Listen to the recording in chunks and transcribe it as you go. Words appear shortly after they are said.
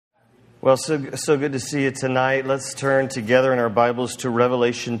Well, so good to see you tonight. Let's turn together in our Bibles to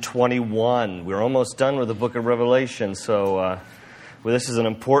Revelation 21. We're almost done with the book of Revelation, so this is an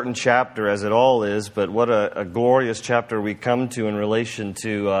important chapter, as it all is, but what a glorious chapter we come to in relation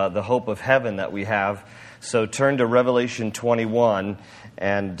to the hope of heaven that we have. So turn to Revelation 21,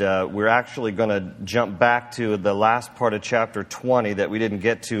 and we're actually going to jump back to the last part of chapter 20 that we didn't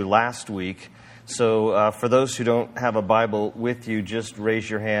get to last week. So for those who don't have a Bible with you, just raise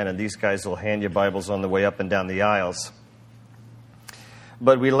your hand, and these guys will hand you Bibles on the way up and down the aisles.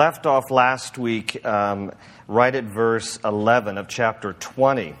 But we left off last week right at verse 11 of chapter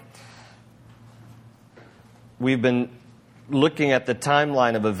 20. We've been looking at the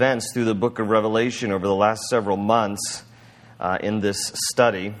timeline of events through the book of Revelation over the last several months in this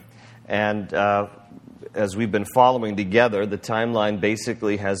study. And as we've been following together, the timeline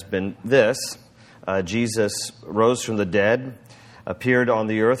basically has been this. Jesus rose from the dead, appeared on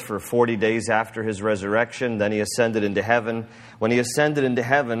the earth for 40 days after his resurrection. Then he ascended into heaven. When he ascended into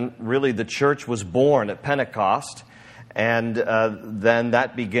heaven, really the church was born at Pentecost. And then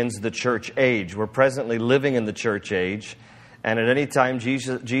that begins the church age. We're presently living in the church age. And at any time,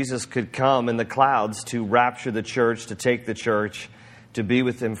 Jesus could come in the clouds to rapture the church, to take the church, to be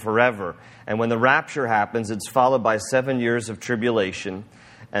with him forever. And when the rapture happens, it's followed by 7 years of tribulation.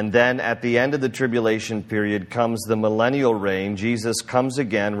 And then at the end of the tribulation period comes the millennial reign. Jesus comes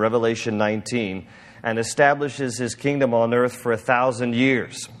again, Revelation 19, and establishes his kingdom on earth for 1,000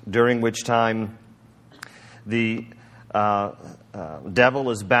 years, during which time the devil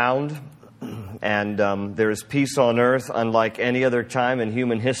is bound, and there is peace on earth unlike any other time in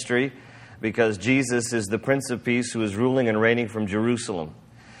human history, because Jesus is the Prince of Peace who is ruling and reigning from Jerusalem.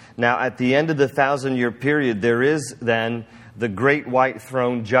 Now, at the end of the 1,000-year period, there is then the great white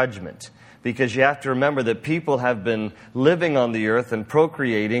throne judgment, because you have to remember that people have been living on the earth and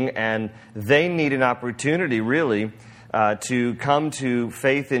procreating, and they need an opportunity, really, to come to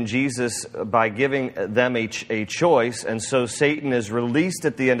faith in Jesus by giving them a choice. And so Satan is released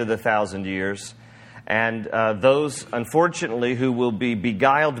at the end of the 1,000 years, and those, unfortunately, who will be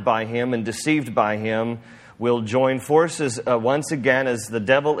beguiled by him and deceived by him will join forces once again as the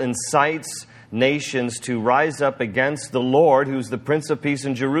devil incites nations to rise up against the Lord, who's the Prince of Peace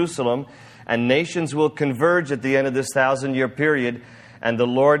in Jerusalem, and nations will converge at the end of this 1,000-year period, and the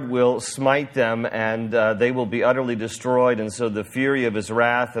Lord will smite them, and they will be utterly destroyed. And so the fury of his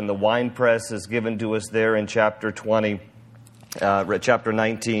wrath and the winepress is given to us there in chapter 20, chapter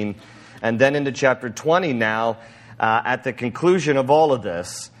 19. And then into chapter 20 now, at the conclusion of all of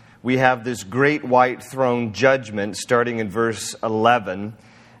this, we have this great white throne judgment starting in verse 11.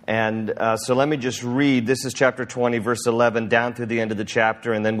 And so let me just read. This is chapter 20, verse 11, down through the end of the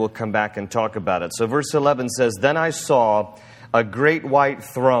chapter, and then we'll come back and talk about it. So verse 11 says, "Then I saw a great white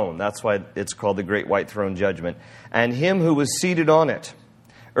throne." That's why it's called the great white throne judgment. "And him who was seated on it.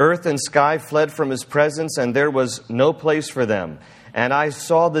 Earth and sky fled from his presence, and there was no place for them. And I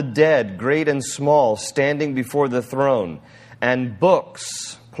saw the dead, great and small, standing before the throne. And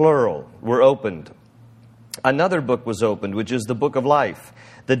books, plural, were opened. Another book was opened, which is the book of life.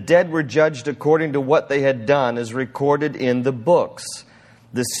 The dead were judged according to what they had done, as recorded in the books.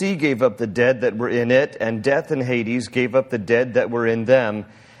 The sea gave up the dead that were in it, and death and Hades gave up the dead that were in them,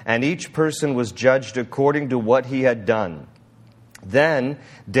 and each person was judged according to what he had done. Then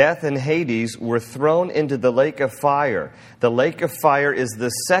death and Hades were thrown into the lake of fire. The lake of fire is the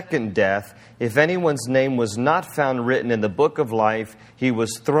second death. If anyone's name was not found written in the book of life, he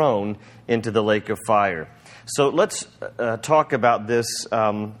was thrown into the lake of fire." So let's talk about this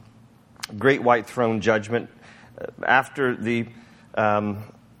great white throne judgment. After the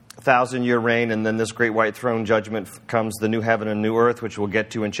 1,000-year reign and then this great white throne judgment comes the new heaven and new earth, which we'll get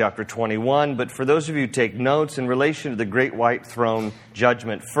to in chapter 21. But for those of you who take notes in relation to the great white throne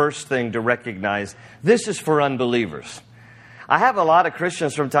judgment, first thing to recognize, this is for unbelievers. I have a lot of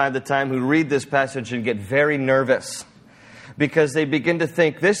Christians from time to time who read this passage and get very nervous, because they begin to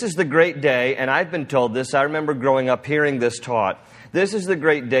think, this is the great day, and I've been told this, I remember growing up hearing this taught, this is the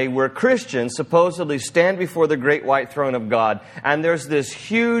great day where Christians supposedly stand before the great white throne of God, and there's this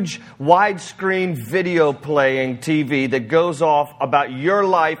huge widescreen video playing TV that goes off about your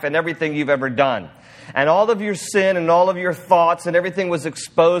life and everything you've ever done. And all of your sin and all of your thoughts and everything was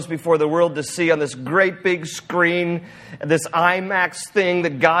exposed before the world to see on this great big screen, this IMAX thing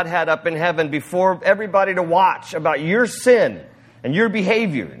that God had up in heaven before everybody to watch about your sin and your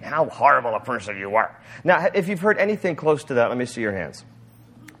behavior and how horrible a person you are. Now, if you've heard anything close to that, let me see your hands.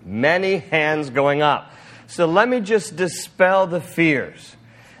 Many hands going up. So let me just dispel the fears.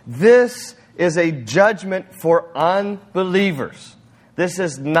 This is a judgment for unbelievers. This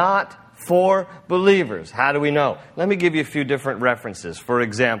is not for believers. How do we know? Let me give you a few different references. For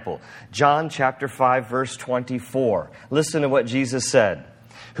example, John chapter 5, verse 24. Listen to what Jesus said.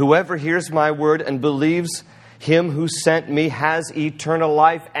 Whoever hears my word and believes him who sent me has eternal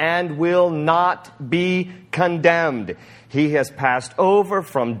life and will not be condemned. He has passed over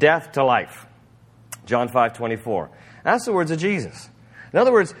from death to life. John 5:24. That's the words of Jesus. In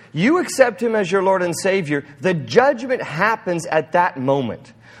other words, you accept him as your Lord and Savior, the judgment happens at that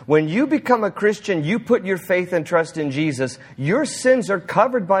moment. When you become a Christian, you put your faith and trust in Jesus, your sins are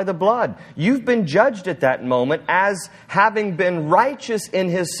covered by the blood. You've been judged at that moment as having been righteous in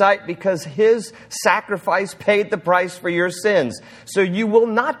his sight because his sacrifice paid the price for your sins. So you will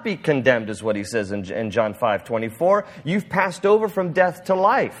not be condemned, is what he says in John 5:24. You've passed over from death to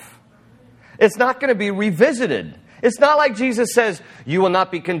life. It's not going to be revisited. It's not like Jesus says, you will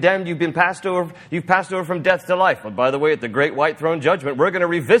not be condemned, you've passed over from death to life. But by the way, at the great white throne judgment, we're going to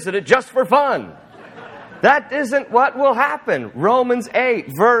revisit it just for fun. That isn't what will happen. Romans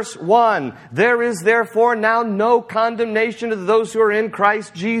 8, verse 1. There is therefore now no condemnation to those who are in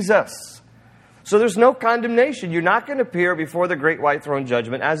Christ Jesus. So there's no condemnation. You're not going to appear before the great white throne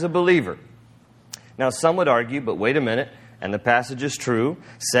judgment as a believer. Now some would argue, but wait a minute, and the passage is true.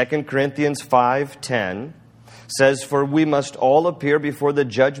 2 Corinthians 5:10 says, for we must all appear before the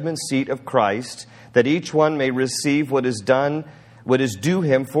judgment seat of Christ, that each one may receive what is due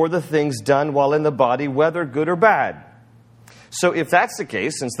him for the things done while in the body, whether good or bad. So if that's the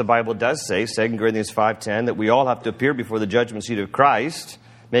case, since the Bible does say, 2 Corinthians 5:10, that we all have to appear before the judgment seat of Christ,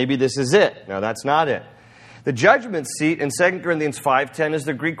 maybe this is it. Now that's not it. The judgment seat in 2 Corinthians 5:10 is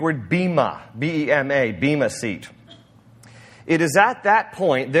the Greek word bema, B-E-M-A, bema seat. It is at that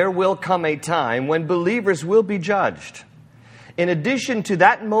point there will come a time when believers will be judged. In addition to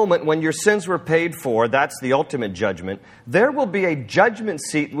that moment when your sins were paid for, that's the ultimate judgment, there will be a judgment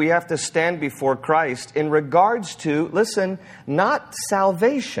seat we have to stand before Christ in regards to, listen, not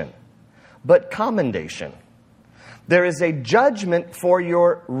salvation, but commendation. There is a judgment for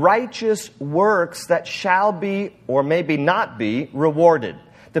your righteous works that shall be, or maybe not be, rewarded,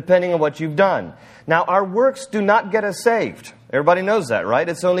 depending on what you've done. Now, our works do not get us saved. Everybody knows that, right?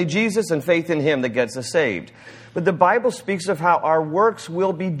 It's only Jesus and faith in him that gets us saved. But the Bible speaks of how our works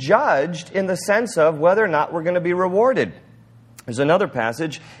will be judged in the sense of whether or not we're going to be rewarded. There's another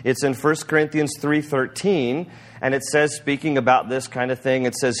passage. It's in 1 Corinthians 3:13, and it says, speaking about this kind of thing,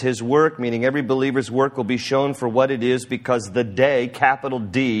 it says, his work, meaning every believer's work, will be shown for what it is because the day, capital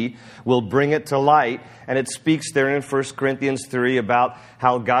D, will bring it to light. And it speaks there in 1 Corinthians 3 about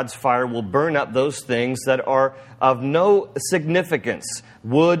how God's fire will burn up those things that are of no significance.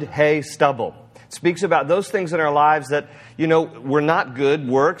 Wood, hay, stubble. It speaks about those things in our lives that, were not good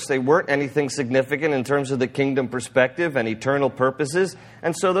works. They weren't anything significant in terms of the kingdom perspective and eternal purposes.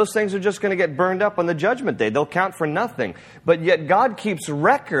 And so those things are just going to get burned up on the judgment day. They'll count for nothing. But yet God keeps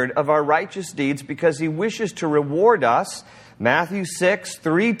record of our righteous deeds because he wishes to reward us. Matthew 6,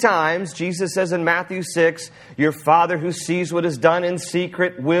 3 times, Jesus says in Matthew 6, your Father who sees what is done in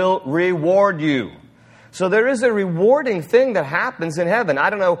secret will reward you. So there is a rewarding thing that happens in heaven.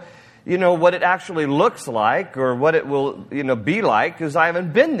 I don't know, what it actually looks like or what it will, be like because I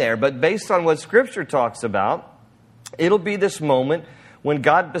haven't been there. But based on what Scripture talks about, it'll be this moment when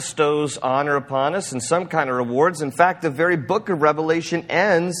God bestows honor upon us and some kind of rewards. In fact, the very book of Revelation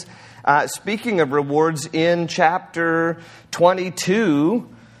ends speaking of rewards in chapter 22,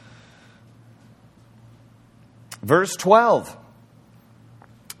 verse 12.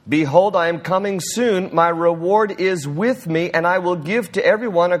 Behold, I am coming soon. My reward is with me, and I will give to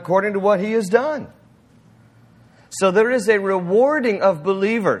everyone according to what he has done. So there is a rewarding of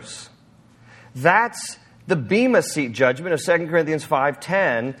believers. That's the bema seat judgment of 2 Corinthians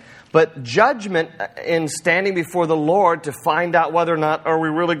 5:10. But judgment in standing before the Lord to find out whether or not, are we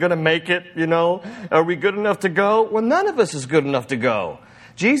really going to make it? Are we good enough to go? Well, none of us is good enough to go.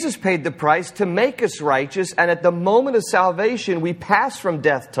 Jesus paid the price to make us righteous, and at the moment of salvation, we pass from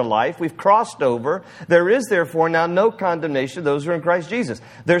death to life. We've crossed over. There is, therefore, now no condemnation to those who are in Christ Jesus.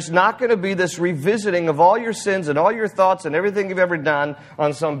 There's not going to be this revisiting of all your sins and all your thoughts and everything you've ever done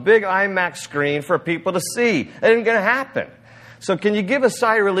on some big IMAX screen for people to see. It ain't going to happen. So can you give a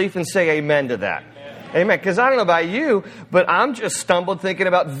sigh of relief and say amen to that? Amen. Because I don't know about you, but I'm just stumbled thinking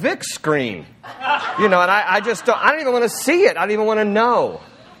about Vic's screen. And I don't even want to see it. I don't even want to know.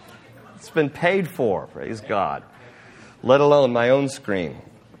 It's been paid for, praise God. Let alone my own screen.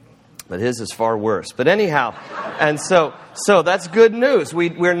 But his is far worse. But anyhow, and so that's good news.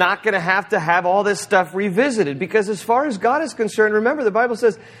 We're not going to have all this stuff revisited because as far as God is concerned, remember the Bible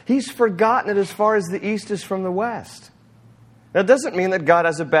says He's forgotten it as far as the east is from the west. Now, it doesn't mean that God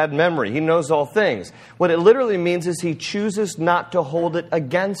has a bad memory. He knows all things. What it literally means is He chooses not to hold it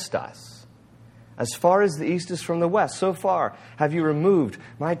against us. As far as the east is from the west, so far have you removed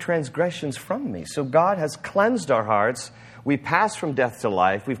my transgressions from me. So God has cleansed our hearts. We pass from death to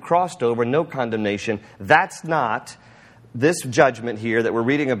life. We've crossed over, no condemnation. That's not, this judgment here that we're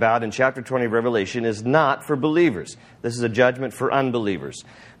reading about in chapter 20 of Revelation is not for believers. This is a judgment for unbelievers.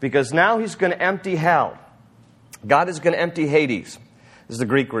 Because now He's going to empty hell. God is going to empty Hades. This is the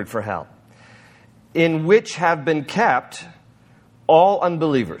Greek word for hell. In which have been kept all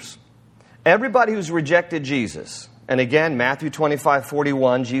unbelievers. Everybody who's rejected Jesus. And again, Matthew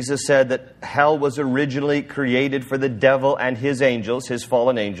 25:41, Jesus said that hell was originally created for the devil and his angels, his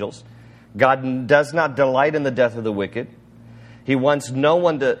fallen angels. God does not delight in the death of the wicked. He wants no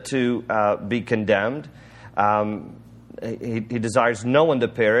one to be condemned. He desires no one to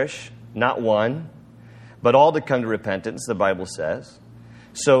perish, not one, but all to come to repentance, the Bible says.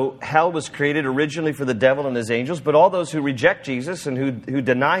 So hell was created originally for the devil and his angels, but all those who reject Jesus and who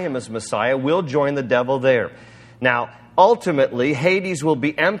deny Him as Messiah will join the devil there. Now, ultimately, Hades will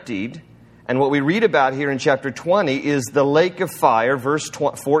be emptied, and what we read about here in chapter 20 is the lake of fire, verse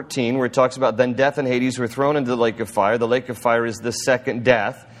 14, where it talks about then death and Hades were thrown into the lake of fire. The lake of fire is the second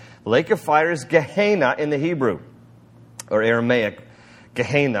death. The lake of fire is Gehenna in the Hebrew, or Aramaic,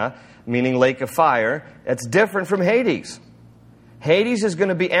 Gehenna, meaning lake of fire. It's different from Hades. Hades is going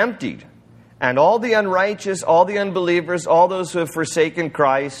to be emptied. And all the unrighteous, all the unbelievers, all those who have forsaken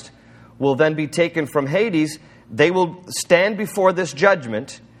Christ will then be taken from Hades. They will stand before this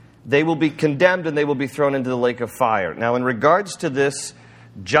judgment. They will be condemned and they will be thrown into the lake of fire. Now, in regards to this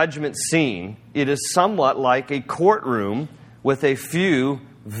judgment scene, it is somewhat like a courtroom with a few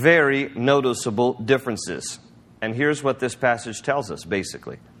very noticeable differences. And here's what this passage tells us,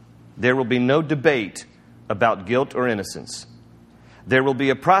 basically. There will be no debate about guilt or innocence. There will be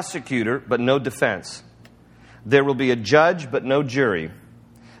a prosecutor, but no defense. There will be a judge, but no jury.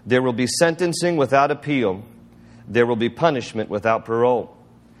 There will be sentencing without appeal. There will be punishment without parole.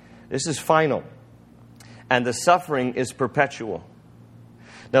 This is final. And the suffering is perpetual.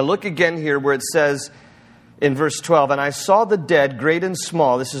 Now look again here where it says in verse 12, and I saw the dead, great and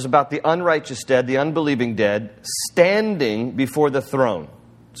small, this is about the unrighteous dead, the unbelieving dead, standing before the throne.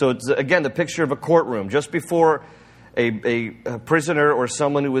 So it's, again, the picture of a courtroom. Just before a prisoner or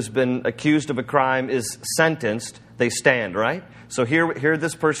someone who has been accused of a crime is sentenced, they stand, right? So here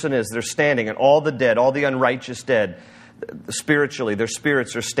this person is. They're standing, and all the dead, all the unrighteous dead, spiritually, their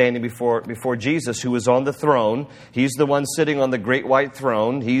spirits are standing before Jesus, who is on the throne. He's the one sitting on the great white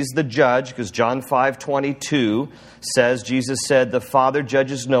throne. He's the judge, because John 5:22 says, Jesus said, the Father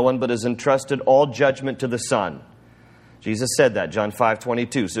judges no one, but has entrusted all judgment to the Son. Jesus said that, John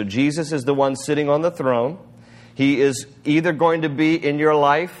 5:22. So Jesus is the one sitting on the throne. He is either going to be in your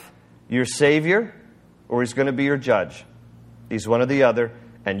life your Savior, or He's going to be your judge. He's one or the other,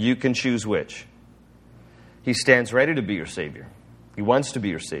 and you can choose which. He stands ready to be your Savior. He wants to be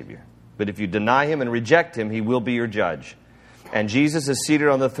your Savior. But if you deny Him and reject Him, He will be your judge. And Jesus is seated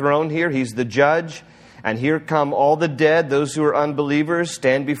on the throne here. He's the judge. And here come all the dead, those who are unbelievers,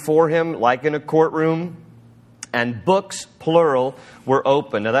 stand before Him like in a courtroom. And books, plural, were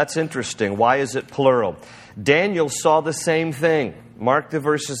open. Now that's interesting. Why is it plural? Daniel saw the same thing. Mark the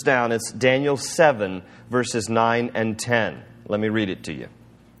verses down. It's Daniel 7, verses 9 and 10. Let me read it to you.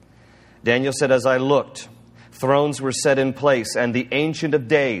 Daniel said, as I looked, thrones were set in place, and the Ancient of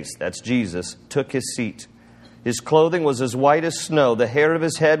Days, that's Jesus, took His seat. His clothing was as white as snow. The hair of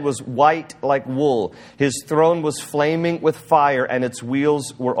His head was white like wool. His throne was flaming with fire, and its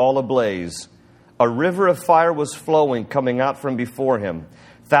wheels were all ablaze. A river of fire was flowing, coming out from before Him.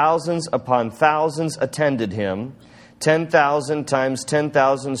 Thousands upon thousands attended Him. 10,000 times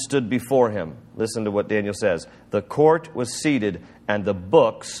 10,000 stood before Him. Listen to what Daniel says. The court was seated, and the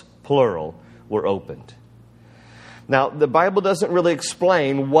books, plural, were opened. Now, the Bible doesn't really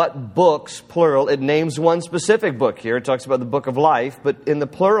explain what books, plural. It names one specific book here. It talks about the book of life. But in the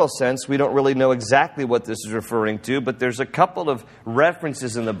plural sense, we don't really know exactly what this is referring to. But there's a couple of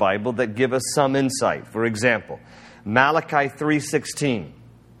references in the Bible that give us some insight. For example, Malachi 3:16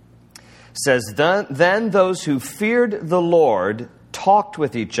 says, Then those who feared the Lord talked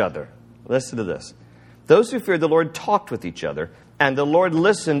with each other. Listen to this. Those who feared the Lord talked with each other, and the Lord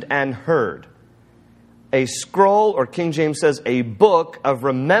listened and heard. A scroll, or King James says, a book of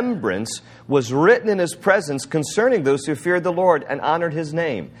remembrance was written in His presence concerning those who feared the Lord and honored His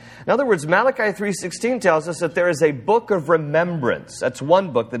name. In other words, Malachi 3:16 tells us that there is a book of remembrance. That's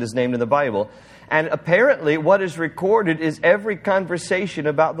one book that is named in the Bible. And apparently what is recorded is every conversation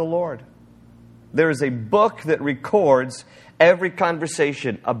about the Lord. There is a book that records every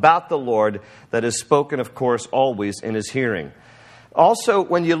conversation about the Lord that is spoken, of course, always in his hearing. Also,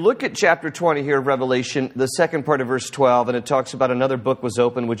 when you look at chapter 20 here of Revelation, the second part of verse 12, and it talks about another book was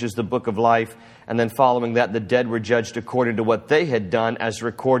opened, which is the book of life, and then following that, the dead were judged according to what they had done as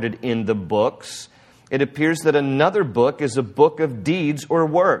recorded in the books. It appears that another book is a book of deeds or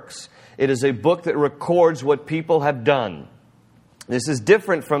works. It is a book that records what people have done. This is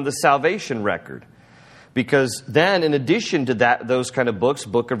different from the salvation record. Because then, in addition to that, those kind of books,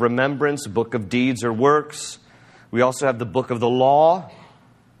 book of remembrance, book of deeds or works, we also have the book of the law,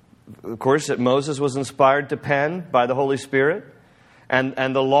 of course, that Moses was inspired to pen by the Holy Spirit.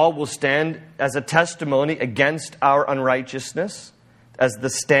 And the law will stand as a testimony against our unrighteousness, as the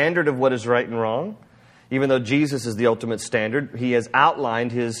standard of what is right and wrong. Even though Jesus is the ultimate standard, he has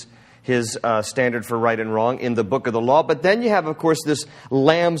outlined his standard for right and wrong in the book of the law. But then you have, of course, this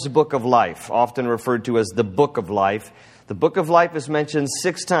Lamb's book of life, often referred to as the book of life. The book of life is mentioned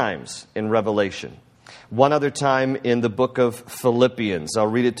 6 times in Revelation. One other time in the book of Philippians. I'll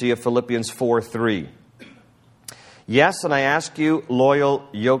read it to you, Philippians 4:3. Yes, and I ask you, loyal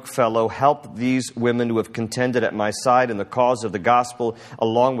yokefellow, help these women who have contended at my side in the cause of the gospel,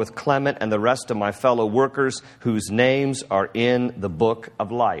 along with Clement and the rest of my fellow workers, whose names are in the book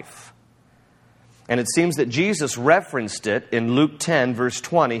of life. And it seems that Jesus referenced it in Luke 10, verse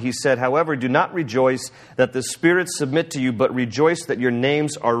 20. He said, however, do not rejoice that the spirits submit to you, but rejoice that your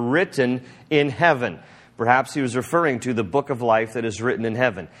names are written in heaven. Perhaps he was referring to the book of life that is written in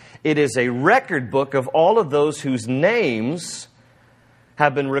heaven. It is a record book of all of those whose names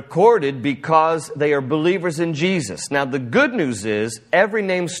have been recorded because they are believers in Jesus. Now, the good news is every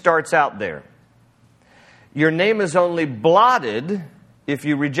name starts out there. Your name is only blotted if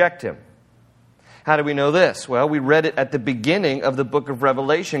you reject him. How do we know this? Well, we read it at the beginning of the book of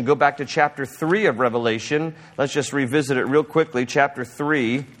Revelation. Go back to chapter 3 of Revelation. Let's just revisit it real quickly. Chapter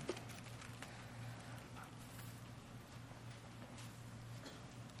 3.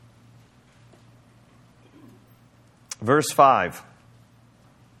 Verse 5.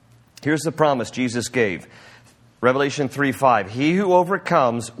 Here's the promise Jesus gave. Revelation 3:5. He who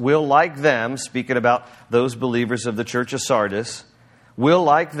overcomes will, like them, speaking about those believers of the church of Sardis, will,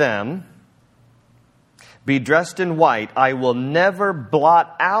 like them, be dressed in white. I will never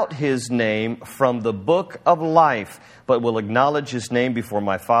blot out his name from the book of life, but will acknowledge his name before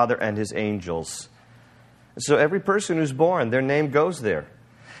my Father and his angels. So every person who's born, their name goes there.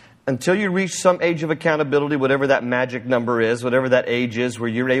 Until you reach some age of accountability, whatever that magic number is, whatever that age is, where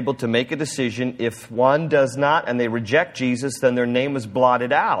you're able to make a decision, if one does not and they reject Jesus, then their name is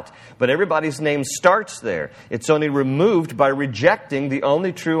blotted out. But everybody's name starts there. It's only removed by rejecting the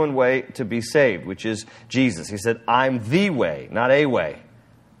only true and way to be saved, which is Jesus. He said, I'm the way, not a way.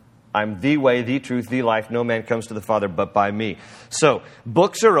 I'm the way, the truth, the life. No man comes to the Father but by me. So,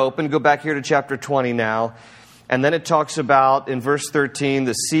 books are open. Go back here to chapter 20 now. And then it talks about, in verse 13,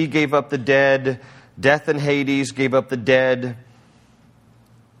 the sea gave up the dead, death and Hades gave up the dead.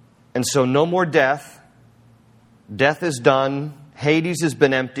 And so no more death. Death is done. Hades has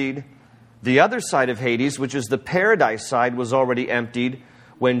been emptied. The other side of Hades, which is the paradise side, was already emptied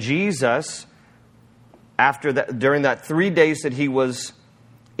when Jesus, during that 3 days that he was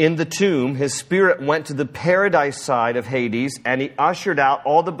in the tomb, his spirit went to the paradise side of Hades and he ushered out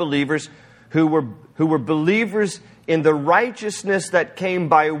all the believers who were believers in the righteousness that came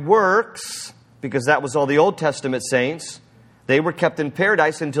by works, because that was all the Old Testament saints. They were kept in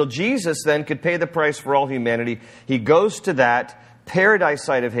paradise until Jesus then could pay the price for all humanity. He goes to that paradise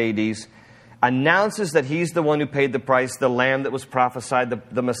side of Hades, announces that he's the one who paid the price, the Lamb that was prophesied,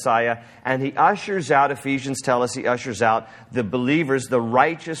 the Messiah, and he ushers out, Ephesians tell us, he ushers out the believers, the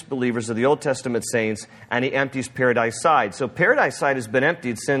righteous believers of the Old Testament saints, and he empties paradise side. So paradise side has been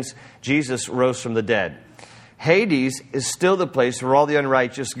emptied since Jesus rose from the dead. Hades is still the place where all the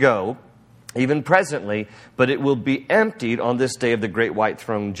unrighteous go, even presently, but it will be emptied on this day of the great white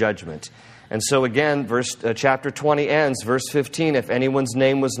throne judgment. And so again, chapter 20 ends, verse 15, if anyone's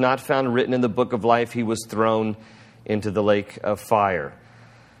name was not found written in the book of life, he was thrown into the lake of fire.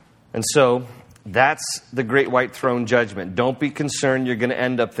 And so that's the great white throne judgment. Don't be concerned you're going to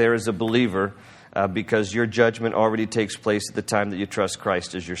end up there as a believer because your judgment already takes place at the time that you trust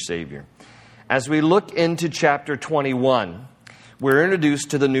Christ as your Savior. As we look into chapter 21, we're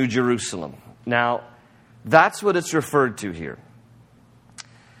introduced to the New Jerusalem. Now, that's what it's referred to here.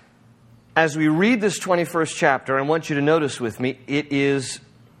 As we read this 21st chapter, I want you to notice with me, it is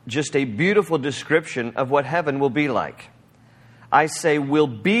just a beautiful description of what heaven will be like. I say will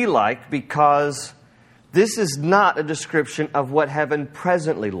be like because this is not a description of what heaven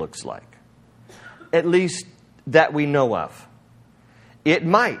presently looks like, at least that we know of. it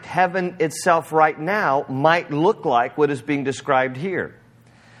might. Heaven itself right now might look like what is being described here.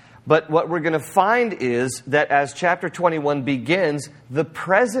 But what we're going to find is that as chapter 21 begins, the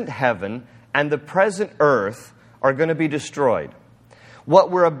present heaven and the present earth are going to be destroyed.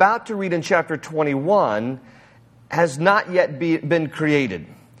 What we're about to read in chapter 21 has not yet been created.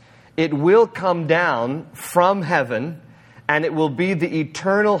 It will come down from heaven, and it will be the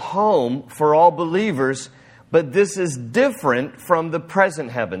eternal home for all believers, but this is different from the present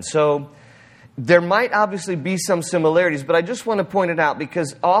heaven. So there might obviously be some similarities, but I just want to point it out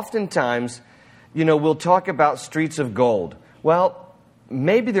because oftentimes, we'll talk about streets of gold. Well,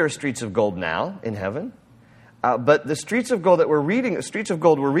 maybe there are streets of gold now in heaven, but the streets of gold we're reading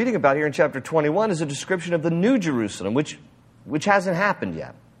about here in chapter 21 is a description of the New Jerusalem, which hasn't happened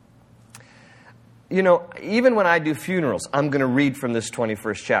yet. Even when I do funerals, I'm going to read from this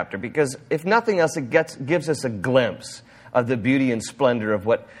 21st chapter because if nothing else, it gives us a glimpse of the beauty and splendor of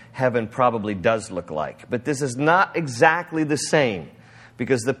what heaven probably does look like. But this is not exactly the same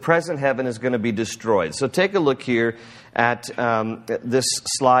because the present heaven is going to be destroyed. So take a look here at this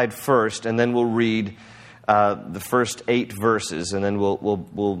slide first, and then we'll read the first 8 verses, and then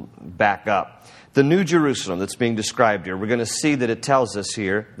we'll back up. The New Jerusalem that's being described here, we're going to see that it tells us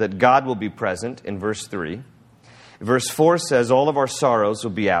here that God will be present in verse 3. Verse 4 says all of our sorrows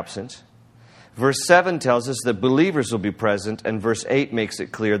will be absent. Verse 7 tells us that believers will be present, and verse 8 makes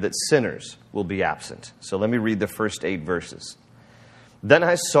it clear that sinners will be absent. So let me read the first 8 verses. Then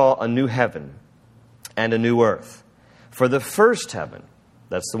I saw a new heaven and a new earth. For the first heaven,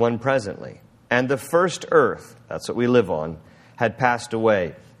 that's the one presently, and the first earth, that's what we live on, had passed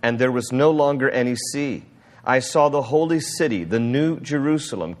away, and there was no longer any sea. I saw the holy city, the New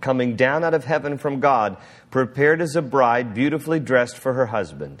Jerusalem, coming down out of heaven from God, prepared as a bride, beautifully dressed for her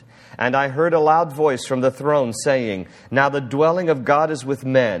husband. And I heard a loud voice from the throne saying, Now the dwelling of God is with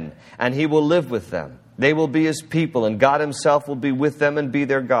men, and He will live with them. They will be His people, and God Himself will be with them and be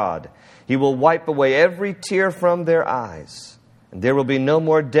their God. He will wipe away every tear from their eyes. And there will be no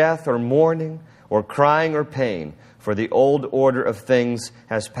more death or mourning or crying or pain, for the old order of things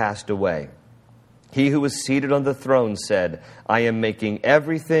has passed away. He who was seated on the throne said, I am making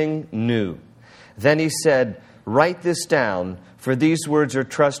everything new. Then He said, Write this down, for these words are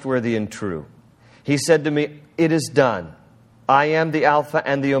trustworthy and true. He said to me, It is done. I am the Alpha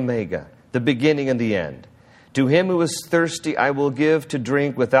and the Omega, the beginning and the end. To him who is thirsty I will give to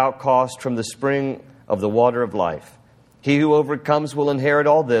drink without cost from the spring of the water of life. He who overcomes will inherit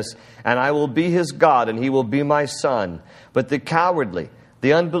all this, and I will be his God, and he will be my son. But the cowardly,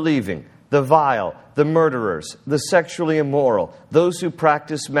 the unbelieving, the vile, the murderers, the sexually immoral, those who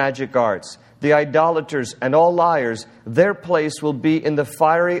practice magic arts, the idolaters, and all liars, their place will be in the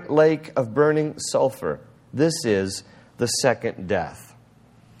fiery lake of burning sulfur. This is the second death.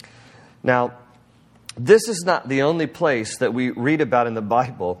 Now, this is not the only place that we read about in the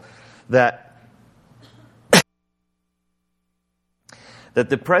Bible that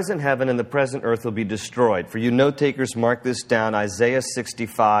the present heaven and the present earth will be destroyed. For you note takers, mark this down, Isaiah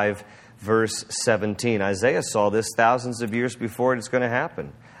 65, verse 17. Isaiah saw this thousands of years before it's going to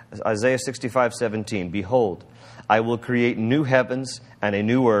happen. Isaiah 65, 17. Behold, I will create new heavens and a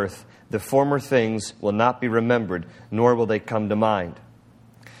new earth. The former things will not be remembered, nor will they come to mind.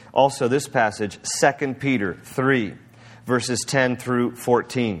 Also, this passage, 2 Peter 3, verses 10 through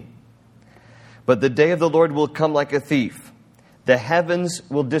 14. But the day of the Lord will come like a thief. The heavens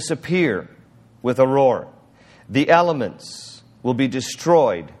will disappear with a roar. The elements will be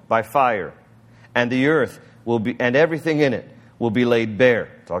destroyed by fire. And the earth will be, and everything in it will be laid bare.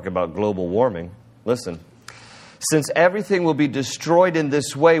 Talk about global warming. Listen. Since everything will be destroyed in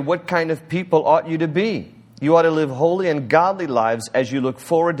this way, what kind of people ought you to be? You ought to live holy and godly lives as you look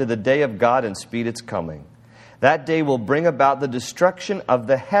forward to the day of God and speed its coming. That day will bring about the destruction of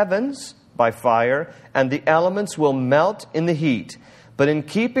the heavens by fire, and the elements will melt in the heat. But in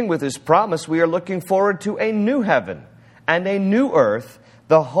keeping with His promise, we are looking forward to a new heaven and a new earth,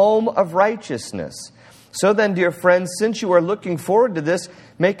 the home of righteousness. So then, dear friends, since you are looking forward to this,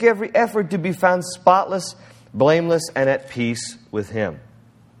 make every effort to be found spotless, blameless, and at peace with Him.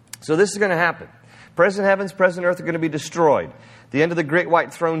 So this is going to happen. Present heavens, present earth are going to be destroyed. The end of the great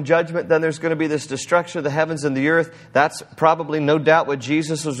white throne judgment, then there's going to be this destruction of the heavens and the earth. That's probably no doubt what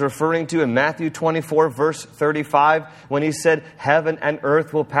Jesus was referring to in Matthew 24, verse 35, when He said, Heaven and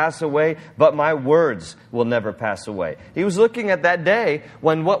earth will pass away, but my words will never pass away. He was looking at that day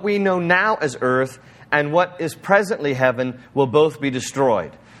when what we know now as earth and what is presently heaven will both be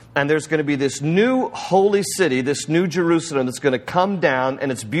destroyed. And there's going to be this new holy city, this new Jerusalem that's going to come down, and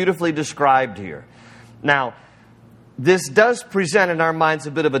it's beautifully described here. Now, this does present in our minds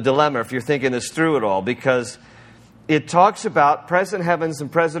a bit of a dilemma if you're thinking this through at all, because it talks about present heavens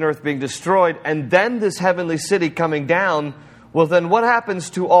and present earth being destroyed, and then this heavenly city coming down. Well, then what happens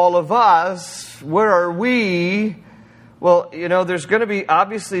to all of us? Where are we? Well, there's going to be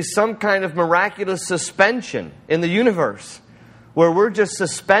obviously some kind of miraculous suspension in the universe where we're just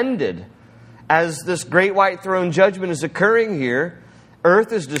suspended as this great white throne judgment is occurring here.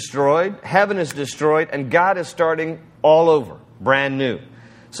 Earth is destroyed, heaven is destroyed, and God is starting all over, brand new.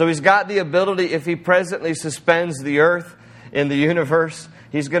 So He's got the ability, if He presently suspends the earth in the universe,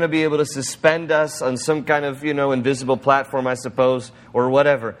 He's going to be able to suspend us on some kind of, invisible platform, I suppose, or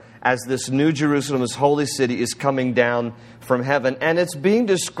whatever, as this new Jerusalem, this holy city, is coming down from heaven. And it's being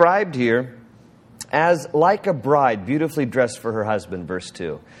described here as like a bride beautifully dressed for her husband, verse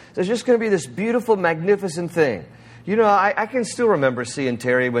 2. So it's just going to be this beautiful, magnificent thing. I can still remember seeing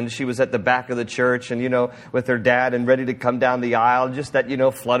Terry when she was at the back of the church and, with her dad and ready to come down the aisle. Just that,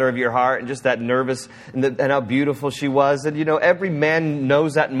 flutter of your heart and just that nervous and how beautiful she was. And, every man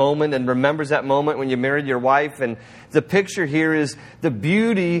knows that moment and remembers that moment when you married your wife. And the picture here is the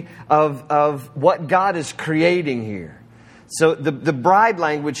beauty of what God is creating here. So the bride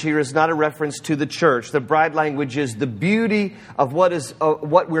language here is not a reference to the church. The bride language is the beauty of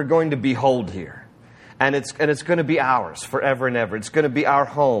what we're going to behold here. And it's going to be ours forever and ever. It's going to be our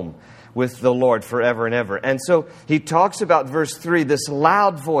home with the Lord forever and ever. And so he talks about verse 3, this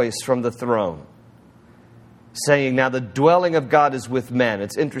loud voice from the throne, saying, now the dwelling of God is with men.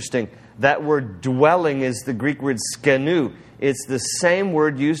 It's interesting. That word dwelling is the Greek word skenu. It's the same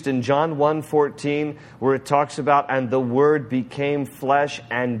word used in John 1:14, where it talks about, and the Word became flesh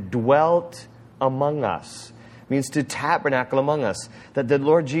and dwelt among us. Means to tabernacle among us. That the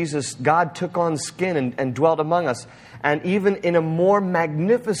Lord Jesus, God took on skin and dwelt among us. And even in a more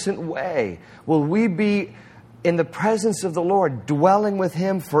magnificent way, will we be in the presence of the Lord, dwelling with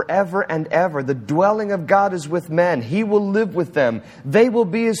Him forever and ever. The dwelling of God is with men. He will live with them. They will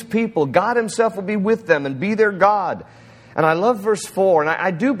be His people. God Himself will be with them and be their God. And I love verse 4. And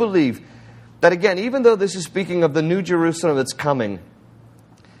I do believe that, again, even though this is speaking of the new Jerusalem that's coming,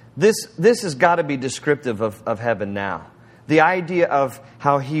 This has got to be descriptive of heaven now. The idea of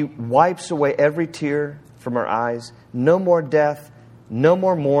how He wipes away every tear from our eyes. No more death, no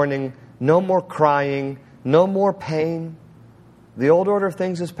more mourning, no more crying, no more pain. The old order of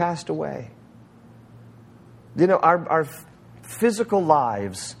things has passed away. Our physical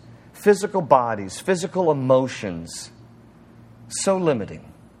lives, physical bodies, physical emotions, so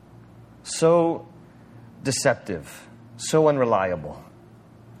limiting, so deceptive, so unreliable.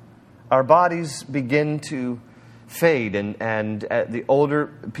 Our bodies begin to fade, and the older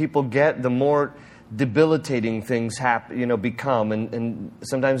people get, the more debilitating things become, and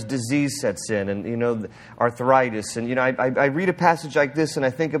sometimes disease sets in, and arthritis, and I read a passage like this, and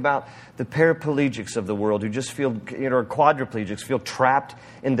I think about the paraplegics of the world who just feel, or quadriplegics feel trapped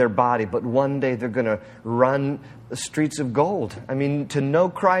in their body, but one day they're going to run the streets of gold. I mean, to know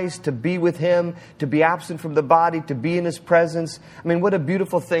Christ, to be with Him, to be absent from the body, to be in His presence. I mean, what a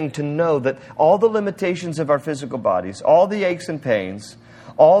beautiful thing to know that all the limitations of our physical bodies, all the aches and pains,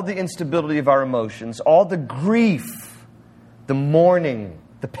 all the instability of our emotions, all the grief, the mourning,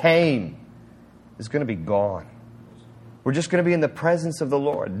 the pain is going to be gone. We're just going to be in the presence of the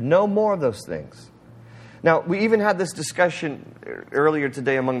Lord. No more of those things. Now, we even had this discussion earlier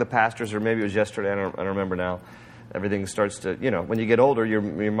today among the pastors, or maybe it was yesterday, I don't remember now. Everything starts to, when you get older, your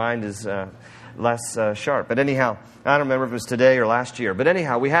mind is less sharp. But anyhow, I don't remember if it was today or last year. But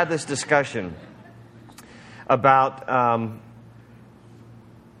anyhow, we had this discussion about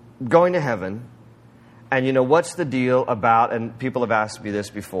going to heaven. And, what's the deal about, and people have asked me this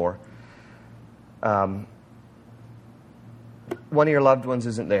before, one of your loved ones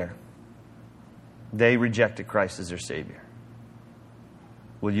isn't there. They rejected Christ as their Savior.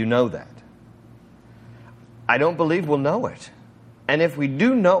 Will you know that? I don't believe we'll know it. And if we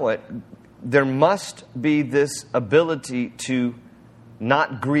do know it, there must be this ability to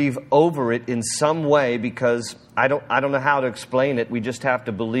not grieve over it in some way, because I don't know how to explain it. We just have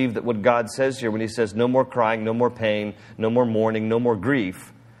to believe that what God says here when He says no more crying, no more pain, no more mourning, no more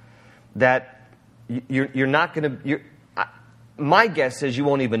grief, that you're not going to... My guess is you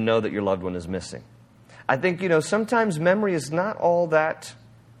won't even know that your loved one is missing. I think, sometimes memory is not all that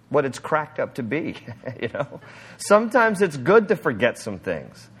what it's cracked up to be, Sometimes it's good to forget some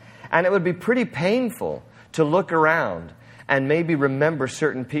things. And it would be pretty painful to look around and maybe remember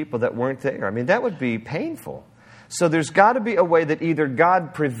certain people that weren't there. I mean, that would be painful. So there's got to be a way that either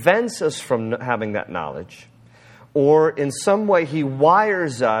God prevents us from having that knowledge, or in some way He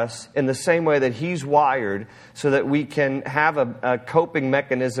wires us in the same way that He's wired so that we can have a coping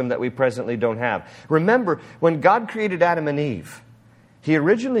mechanism that we presently don't have. Remember, when God created Adam and Eve, He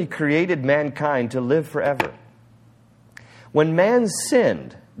originally created mankind to live forever. When man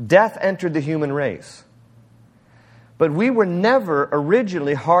sinned, death entered the human race. But we were never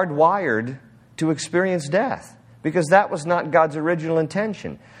originally hardwired to experience death, because that was not God's original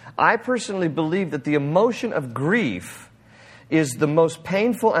intention. I personally believe that the emotion of grief is the most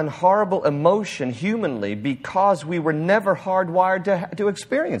painful and horrible emotion humanly, because we were never hardwired to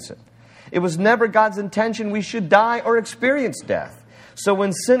experience it. It was never God's intention we should die or experience death. So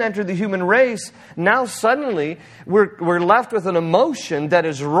when sin entered the human race, now suddenly we're left with an emotion that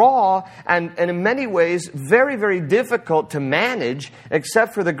is raw and in many ways very, very difficult to manage,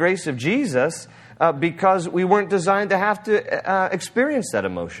 except for the grace of Jesus, because we weren't designed to have to experience that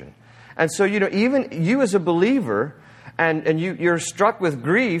emotion. And so, even you as a believer, and you're struck with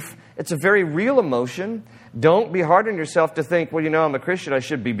grief, it's a very real emotion. Don't be hard on yourself to think, well, I'm a Christian, I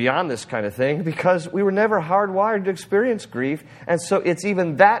should be beyond this kind of thing, because we were never hardwired to experience grief, and so it's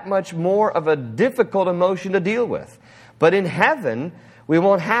even that much more of a difficult emotion to deal with. But in heaven, we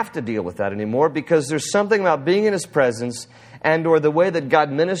won't have to deal with that anymore, because there's something about being in His presence and or the way that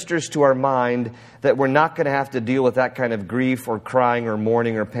God ministers to our mind that we're not going to have to deal with that kind of grief or crying or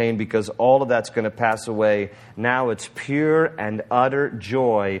mourning or pain, because all of that's going to pass away. Now it's pure and utter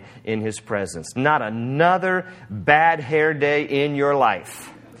joy in His presence. Not another bad hair day in your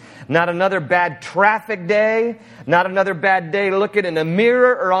life. Not another bad traffic day. Not another bad day looking in a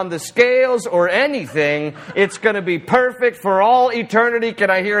mirror or on the scales or anything. It's going to be perfect for all eternity. Can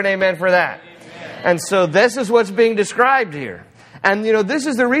I hear an amen for that? And so this is what's being described here. And, this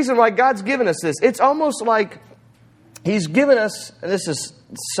is the reason why God's given us this. It's almost like He's given us, and this is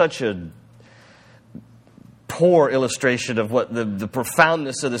such a poor illustration of what the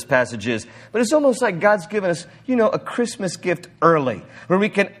profoundness of this passage is, but it's almost like God's given us, a Christmas gift early, where we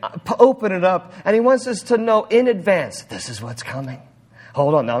can open it up, and He wants us to know in advance, this is what's coming.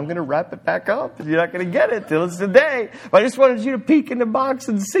 Hold on, now I'm going to wrap it back up. You're not going to get it till it's today. But I just wanted you to peek in the box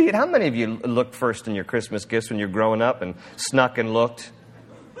and see it. How many of you looked first in your Christmas gifts when you're growing up and snuck and looked?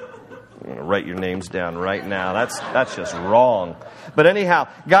 I'm going to write your names down right now. That's just wrong. But anyhow,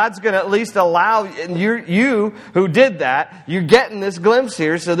 God's going to at least allow you who did that, you're getting this glimpse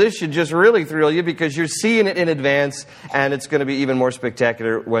here, so this should just really thrill you, because you're seeing it in advance, and it's going to be even more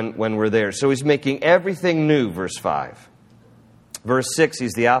spectacular when we're there. So He's making everything new, verse 5. Verse 6,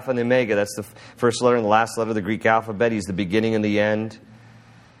 He's the Alpha and the Omega. That's the first letter and the last letter of the Greek alphabet. He's the beginning and the end.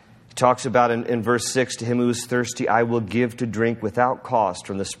 He talks about in verse 6, to him who is thirsty, I will give to drink without cost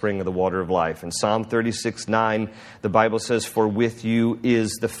from the spring of the water of life. In Psalm 36:9, the Bible says, for with you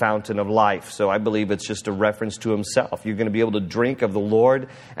is the fountain of life. So I believe it's just a reference to Himself. You're going to be able to drink of the Lord,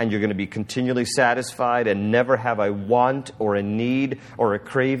 and you're going to be continually satisfied and never have a want or a need or a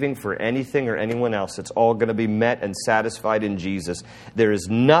craving for anything or anyone else. It's all going to be met and satisfied in Jesus. There is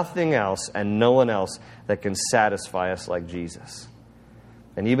nothing else and no one else that can satisfy us like Jesus.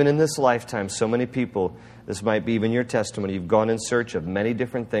 And even in this lifetime, so many people, this might be even your testimony, you've gone in search of many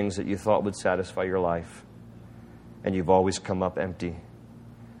different things that you thought would satisfy your life. And you've always come up empty,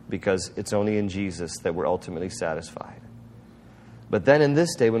 because it's only in Jesus that we're ultimately satisfied. But then in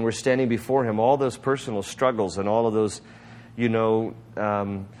this day, when we're standing before Him, all those personal struggles and all of those,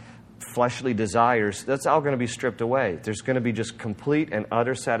 fleshly desires, that's all going to be stripped away. There's going to be just complete and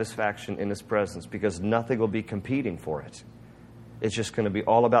utter satisfaction in His presence, because nothing will be competing for it. It's just going to be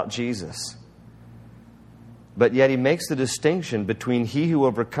all about Jesus. But yet He makes the distinction between he who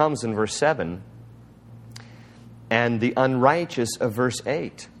overcomes in verse 7 and the unrighteous of verse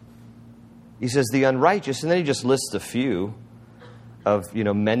 8. He says the unrighteous, and then He just lists a few of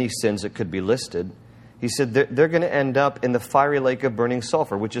many sins that could be listed. He said they're going to end up in the fiery lake of burning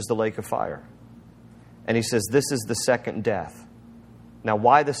sulfur, which is the lake of fire. And He says this is the second death. Now,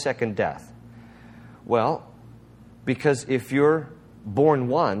 why the second death? Well, because if you're born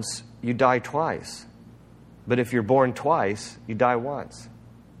once, you die twice. But if you're born twice, you die once.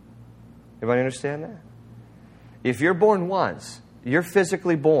 Everybody understand that? If you're born once, you're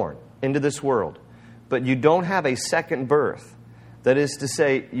physically born into this world, but you don't have a second birth. That is to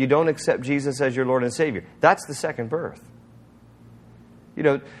say, you don't accept Jesus as your Lord and Savior. That's the second birth.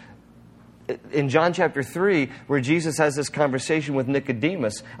 In John chapter 3, where Jesus has this conversation with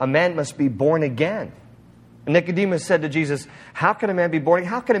Nicodemus, a man must be born again. And Nicodemus said to Jesus, how can a man be born?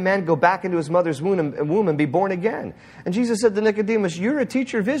 How can a man go back into his mother's womb and be born again? And Jesus said to Nicodemus, you're a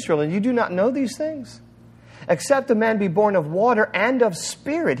teacher of Israel, and you do not know these things? Except a man be born of water and of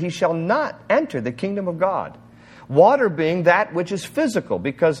spirit, he shall not enter the kingdom of God. Water being that which is physical,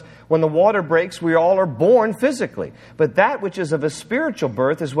 because when the water breaks, we all are born physically. But that which is of a spiritual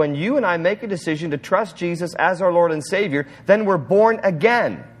birth is when you and I make a decision to trust Jesus as our Lord and Savior, then we're born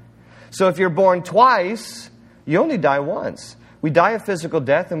again. So if you're born twice, you only die once. We die a physical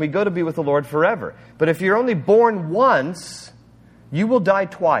death and we go to be with the Lord forever. But if you're only born once, you will die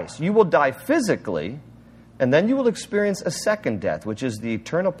twice. You will die physically, and then you will experience a second death, which is the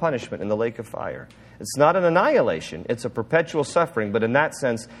eternal punishment in the lake of fire. It's not an annihilation. It's a perpetual suffering, but in that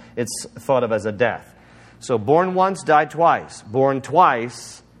sense, it's thought of as a death. So born once, die twice. Born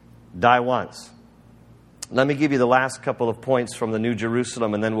twice, die once. Let me give you the last couple of points from the New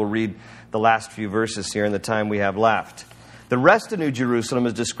Jerusalem, and then we'll read the last few verses here in the time we have left. The rest of New Jerusalem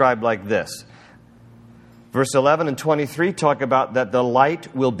is described like this. Verse 11 and 23 talk about that the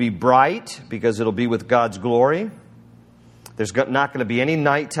light will be bright because it'll be with God's glory. There's not going to be any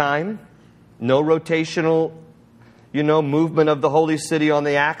nighttime, no rotational, movement of the holy city on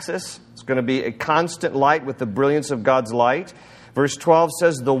the axis. It's going to be a constant light with the brilliance of God's light. Verse 12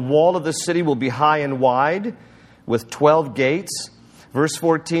 says the wall of the city will be high and wide with 12 gates. Verse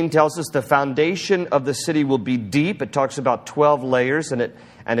 14 tells us the foundation of the city will be deep. It talks about 12 layers, and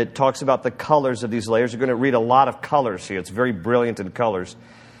it talks about the colors of these layers. You're going to read a lot of colors here. It's very brilliant in colors.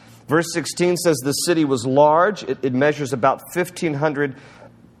 Verse 16 says the city was large. It measures about 1,500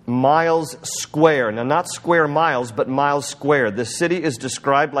 miles square. Now, not square miles, but miles square. The city is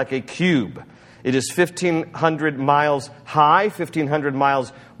described like a cube. It is 1,500 miles high, 1,500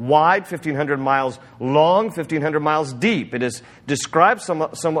 miles wide, 1,500 miles long, 1,500 miles deep. It is described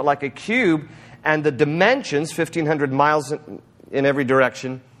somewhat like a cube, and the dimensions, 1,500 miles in every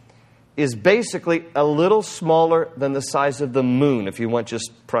direction, is basically a little smaller than the size of the moon, if you want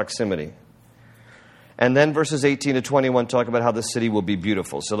just proximity. And then verses 18 to 21 talk about how the city will be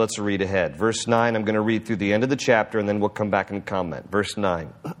beautiful. So let's read ahead. Verse 9, I'm going to read through the end of the chapter, and then we'll come back and comment. Verse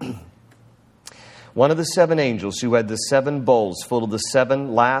 9. One of the 7 angels who had the 7 bowls full of the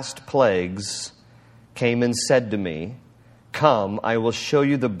 7 last plagues came and said to me, "Come, I will show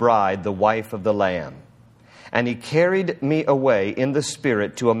you the bride, the wife of the Lamb." And he carried me away in the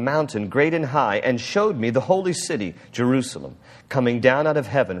Spirit to a mountain great and high, and showed me the holy city, Jerusalem, coming down out of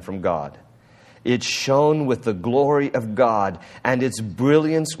heaven from God. It shone with the glory of God, and its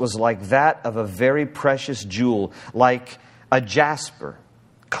brilliance was like that of a very precious jewel, like a jasper,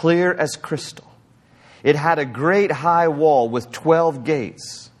 clear as crystal. It had a great high wall with 12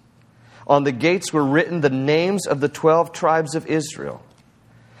 gates. On the gates were written the names of the 12 tribes of Israel.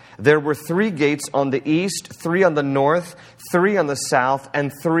 There were 3 gates on the east, 3 on the north, 3 on the south,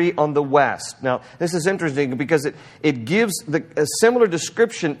 and 3 on the west. Now, this is interesting because it gives a similar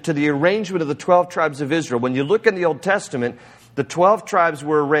description to the arrangement of the 12 tribes of Israel. When you look in the Old Testament, the 12 tribes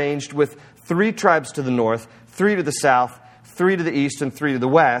were arranged with 3 tribes to the north, 3 to the south, 3 to the east, and 3 to the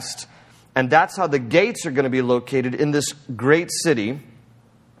west. And that's how the gates are going to be located in this great city.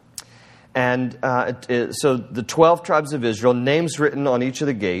 And so the 12 tribes of Israel, names written on each of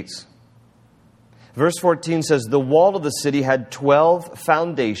the gates. Verse 14 says, the wall of the city had 12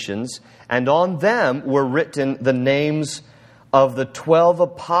 foundations, and on them were written the names of the 12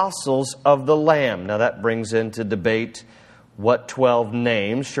 apostles of the Lamb. Now that brings into debate what 12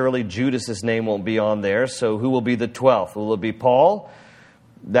 names. Surely Judas's name won't be on there, so who will be the 12th? Will it be Paul?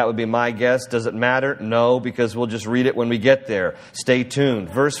 That would be my guess. Does it matter? No, because we'll just read it when we get there. Stay tuned.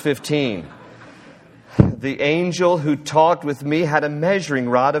 Verse 15. The angel who talked with me had a measuring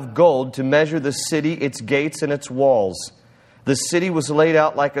rod of gold to measure the city, its gates, and its walls. The city was laid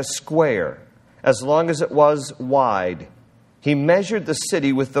out like a square, as long as it was wide. He measured the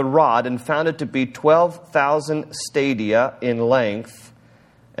city with the rod and found it to be 12,000 stadia in length.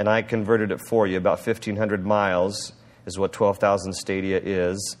 And I converted it for you, about 1,500 miles. Is what 12,000 stadia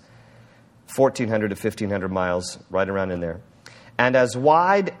is. 1,400 to 1,500 miles, right around in there. And as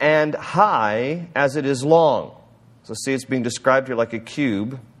wide and high as it is long. So see, it's being described here like a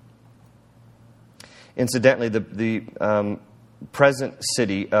cube. Incidentally, the present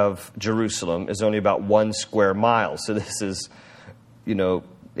city of Jerusalem is only about 1 square mile. So this is,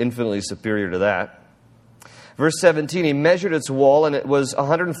 infinitely superior to that. Verse 17, he measured its wall, and it was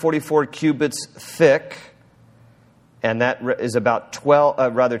 144 cubits thick. And that is about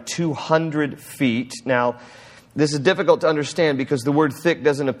 200 feet. Now, this is difficult to understand because the word thick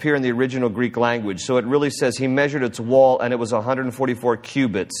doesn't appear in the original Greek language. So it really says he measured its wall and it was 144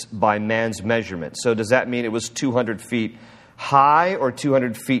 cubits by man's measurement. So does that mean it was 200 feet high or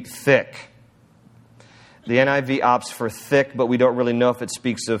 200 feet thick? The NIV opts for thick, but we don't really know if it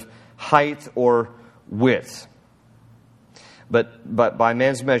speaks of height or width. but by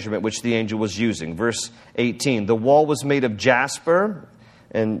man's measurement, which the angel was using. Verse 18, the wall was made of jasper,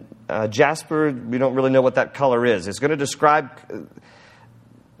 and jasper, we don't really know what that color is. It's going to describe,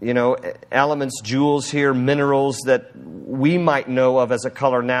 elements, jewels here, minerals that we might know of as a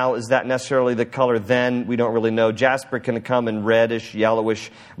color now. Is that necessarily the color then? We don't really know. Jasper can come in reddish, yellowish,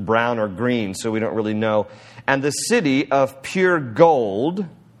 brown, or green, so we don't really know. And the city of pure gold,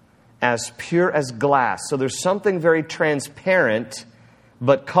 as pure as glass. So there's something very transparent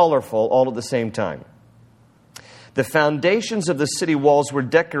but colorful all at the same time. The foundations of the city walls were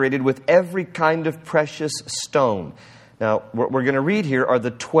decorated with every kind of precious stone. Now, what we're going to read here are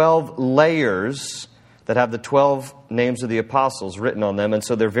the 12 layers that have the 12 names of the apostles written on them, and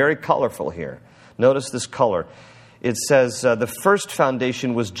so they're very colorful here. Notice this color. It says the first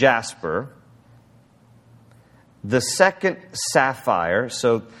foundation was jasper, the second sapphire.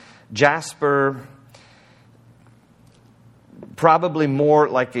 So jasper, probably more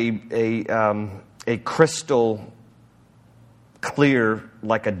like a crystal clear,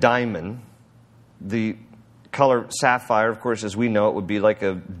 like a diamond. The color sapphire, of course, as we know it, would be like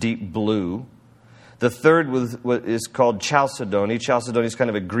a deep blue. The third is called chalcedony. Chalcedony is kind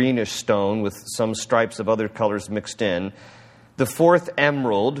of a greenish stone with some stripes of other colors mixed in. The fourth,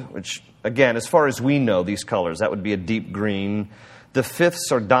 emerald, which, again, as far as we know these colors, that would be a deep green. The fifth,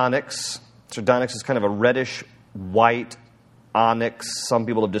 sardonyx. Sardonyx is kind of a reddish white onyx. Some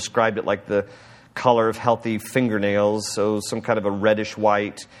people have described it like the color of healthy fingernails, so some kind of a reddish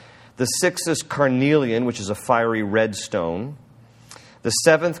white. The sixth is carnelian, which is a fiery red stone. The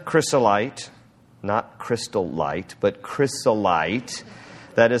seventh, chrysolite, not crystal light, but chrysolite.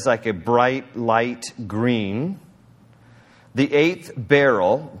 That is like a bright, light green. The eighth,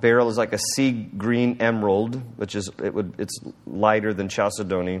 beryl. Beryl is like a sea green emerald, which is it's lighter than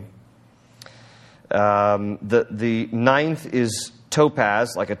chalcedony. The ninth is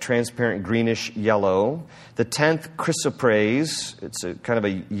topaz, like a transparent greenish yellow. The 10th, chrysoprase. It's a kind of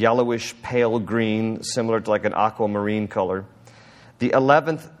a yellowish pale green, similar to like an aquamarine color. The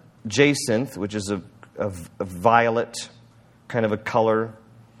 11th, jacinth, which is a violet kind of a color.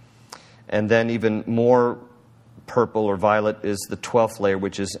 And then even more purple or violet is the 12th layer,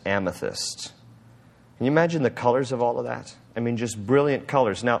 which is amethyst. Can you imagine the colors of all of that? I mean, just brilliant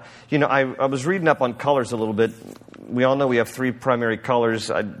colors. Now, I was reading up on colors a little bit. We all know we have three primary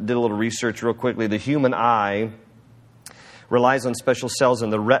colors. I did a little research real quickly. The human eye relies on special cells in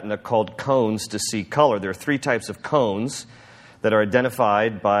the retina called cones to see color. There are three types of cones that are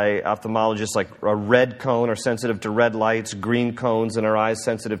identified by ophthalmologists, like a red cone are sensitive to red lights, green cones in our eyes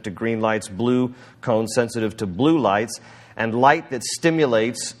sensitive to green lights, blue cones sensitive to blue lights, and light that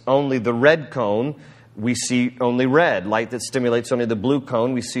stimulates only the red cone, we see only red. Light that stimulates only the blue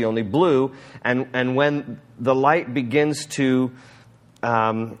cone, we see only blue. And when the light begins to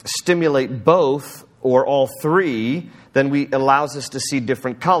stimulate both or all three, then allows us to see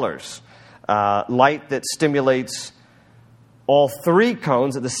different colors. Light that stimulates all three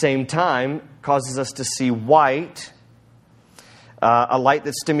cones at the same time causes us to see white. A light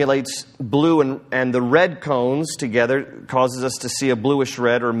that stimulates blue and the red cones together causes us to see a bluish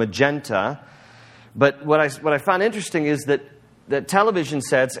red or magenta. But what I found interesting is that television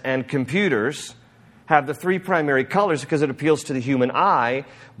sets and computers have the three primary colors because it appeals to the human eye,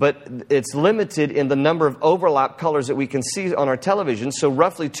 but it's limited in the number of overlap colors that we can see on our television. So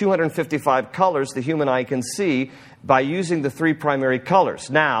roughly 255 colors the human eye can see by using the three primary colors.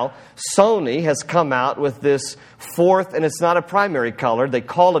 Now, Sony has come out with this fourth, and it's not a primary color. They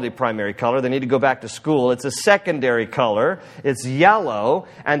call it a primary color. They need to go back to school. It's a secondary color. It's yellow,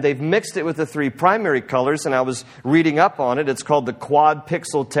 and they've mixed it with the three primary colors, and I was reading up on it. It's called the quad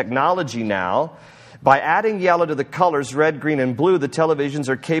pixel technology now. By adding yellow to the colors red, green, and blue, the televisions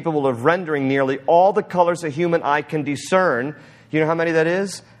are capable of rendering nearly all the colors a human eye can discern. You know how many that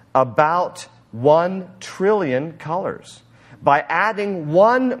is? About 1 trillion colors. By adding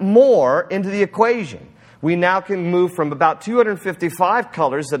one more into the equation, we now can move from about 255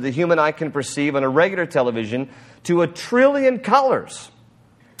 colors that the human eye can perceive on a regular television to 1 trillion colors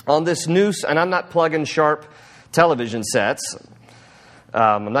on this new, and I'm not plugging Sharp television sets.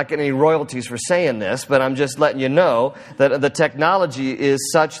 I'm not getting any royalties for saying this, but I'm just letting you know that the technology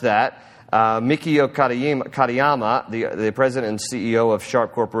is such that Mikio Katayama, the president and CEO of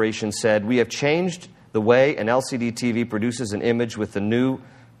Sharp Corporation, said, "We have changed the way an LCD TV produces an image with the new,"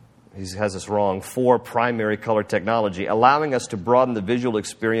 he has this wrong, 4 primary color technology, allowing us to broaden the visual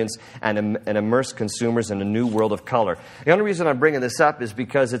experience and immerse consumers in a new world of color. The only reason I'm bringing this up is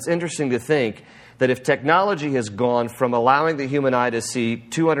because it's interesting to think that if technology has gone from allowing the human eye to see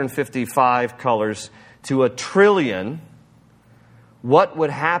 255 colors to 1 trillion, what would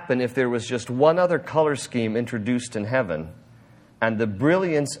happen if there was just one other color scheme introduced in heaven, and the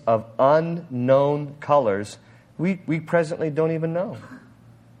brilliance of unknown colors we presently don't even know,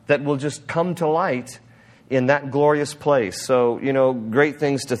 that will just come to light in that glorious place. So, great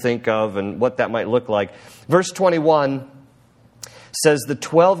things to think of and what that might look like. Verse 21 says the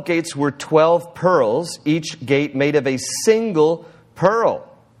 12 gates were 12 pearls, each gate made of a single pearl.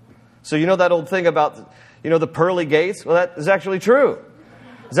 So that old thing about, the pearly gates? Well, that is actually true.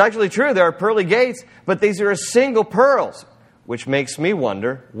 It's actually true. There are pearly gates, but these are a single pearls, which makes me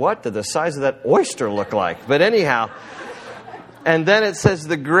wonder, what did the size of that oyster look like? But anyhow, and then it says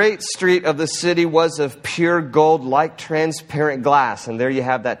the great street of the city was of pure gold like transparent glass. And there you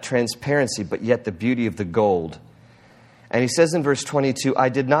have that transparency, but yet the beauty of the gold. And he says in verse 22, I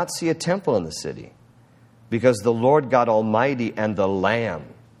did not see a temple in the city, because the Lord God Almighty and the Lamb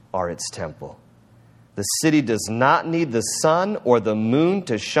are its temple. The city does not need the sun or the moon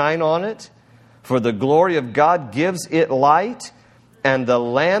to shine on it, for the glory of God gives it light, and the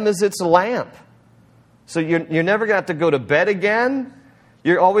Lamb is its lamp. So you're never going to have to go to bed again.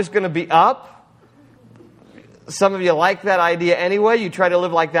 You're always going to be up. Some of you like that idea anyway. You try to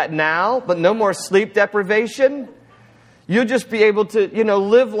live like that now, but no more sleep deprivation. You'll just be able to,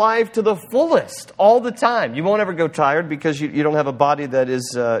 live life to the fullest all the time. You won't ever go tired because you don't have a body that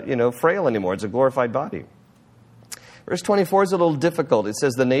is, frail anymore. It's a glorified body. Verse 24 is a little difficult. It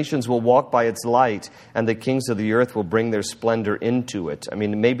says, the nations will walk by its light, and the kings of the earth will bring their splendor into it. I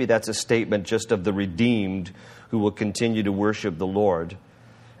mean, maybe that's a statement just of the redeemed who will continue to worship the Lord.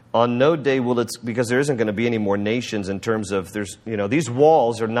 On no day will it, because there isn't going to be any more nations in terms of, these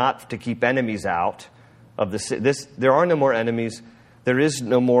walls are not to keep enemies out of the city. There are no more enemies. There is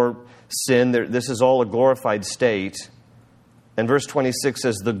no more sin. This is all a glorified state. And verse 26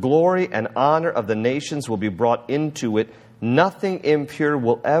 says, the glory and honor of the nations will be brought into it. Nothing impure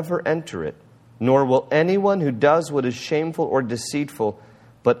will ever enter it, nor will anyone who does what is shameful or deceitful,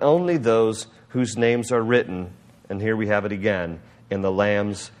 but only those whose names are written, and here we have it again, in the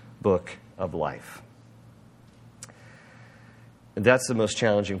Lamb's book of life. And that's the most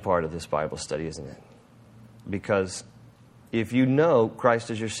challenging part of this Bible study, isn't it? Because if you know Christ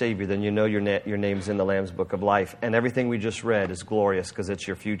is your Savior, then you know your name's in the Lamb's book of life. And everything we just read is glorious because it's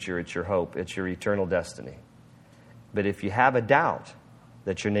your future, it's your hope, it's your eternal destiny. But if you have a doubt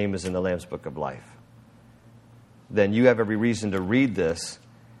that your name is in the Lamb's book of life, then you have every reason to read this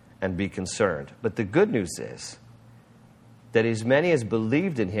and be concerned. But the good news is that as many as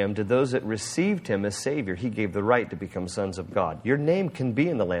believed in Him, to those that received Him as Savior, He gave the right to become sons of God. Your name can be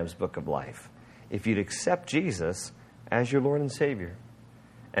in the Lamb's book of life if you'd accept Jesus as your Lord and Savior.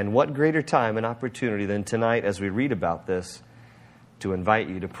 And what greater time and opportunity than tonight as we read about this to invite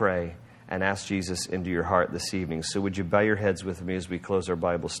you to pray and ask Jesus into your heart this evening. So would you bow your heads with me as we close our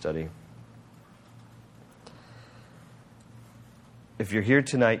Bible study? If you're here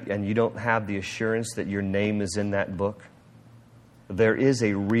tonight and you don't have the assurance that your name is in that book, there is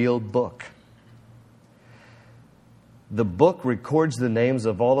a real book. The book records the names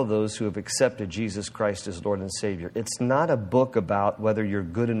of all of those who have accepted Jesus Christ as Lord and Savior. It's not a book about whether you're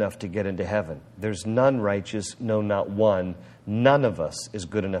good enough to get into heaven. There's none righteous, no, not one. None of us is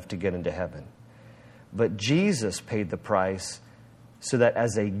good enough to get into heaven. But Jesus paid the price so that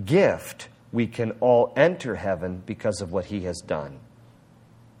as a gift, we can all enter heaven because of what He has done.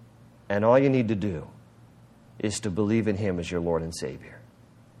 And all you need to do is to believe in Him as your Lord and Savior.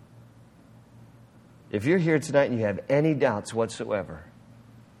 If you're here tonight and you have any doubts whatsoever,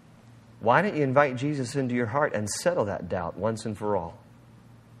 why don't you invite Jesus into your heart and settle that doubt once and for all?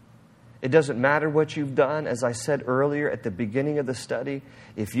 It doesn't matter what you've done. As I said earlier at the beginning of the study,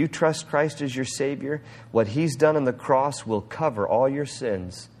 if you trust Christ as your Savior, what He's done on the cross will cover all your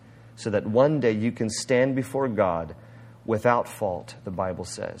sins so that one day you can stand before God without fault, the Bible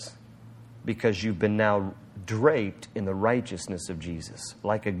says, because you've been now draped in the righteousness of Jesus,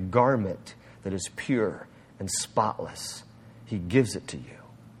 like a garment that is pure and spotless. He gives it to you.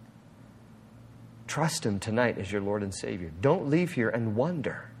 Trust Him tonight as your Lord and Savior. Don't leave here and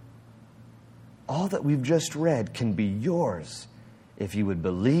wonder. All that we've just read can be yours if you would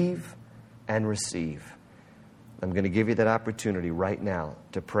believe and receive. I'm going to give you that opportunity right now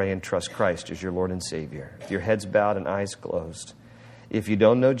to pray and trust Christ as your Lord and Savior. With your heads bowed and eyes closed. If you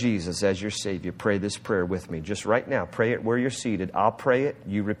don't know Jesus as your Savior, pray this prayer with me. Just right now, pray it where you're seated. I'll pray it.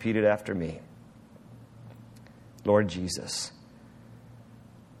 You repeat it after me. Lord Jesus,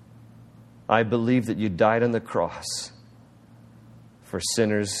 I believe that You died on the cross for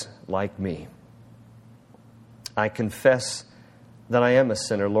sinners like me. I confess that I am a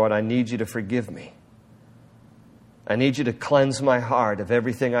sinner. Lord, I need You to forgive me. I need you to cleanse my heart of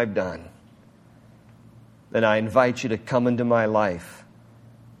everything I've done. Then I invite you to come into my life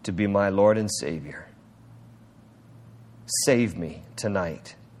to be my Lord and Savior. Save me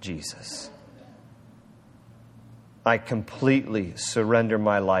tonight, Jesus. I completely surrender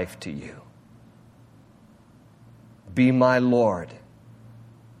my life to you. Be my Lord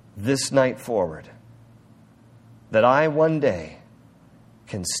this night forward, that I one day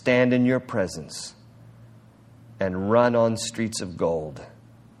can stand in your presence and run on streets of gold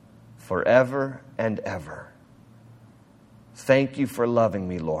forever and ever. Thank you for loving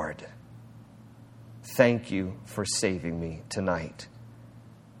me, Lord. Thank you for saving me tonight.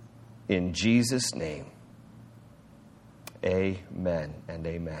 In Jesus' name, amen and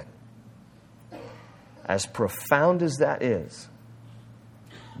amen. As profound as that is,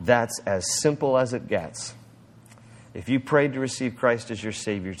 that's as simple as it gets. If you prayed to receive Christ as your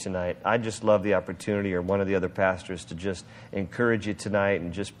Savior tonight, I just love the opportunity, or one of the other pastors, to just encourage you tonight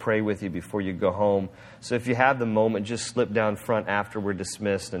and just pray with you before you go home. So if you have the moment, just slip down front after we're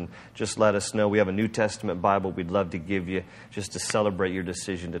dismissed and just let us know. We have a New Testament Bible we'd love to give you just to celebrate your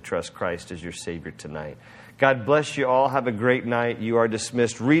decision to trust Christ as your Savior tonight. God bless you all. Have a great night. You are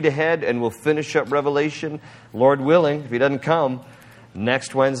dismissed. Read ahead and we'll finish up Revelation, Lord willing, if He doesn't come,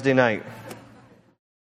 next Wednesday night.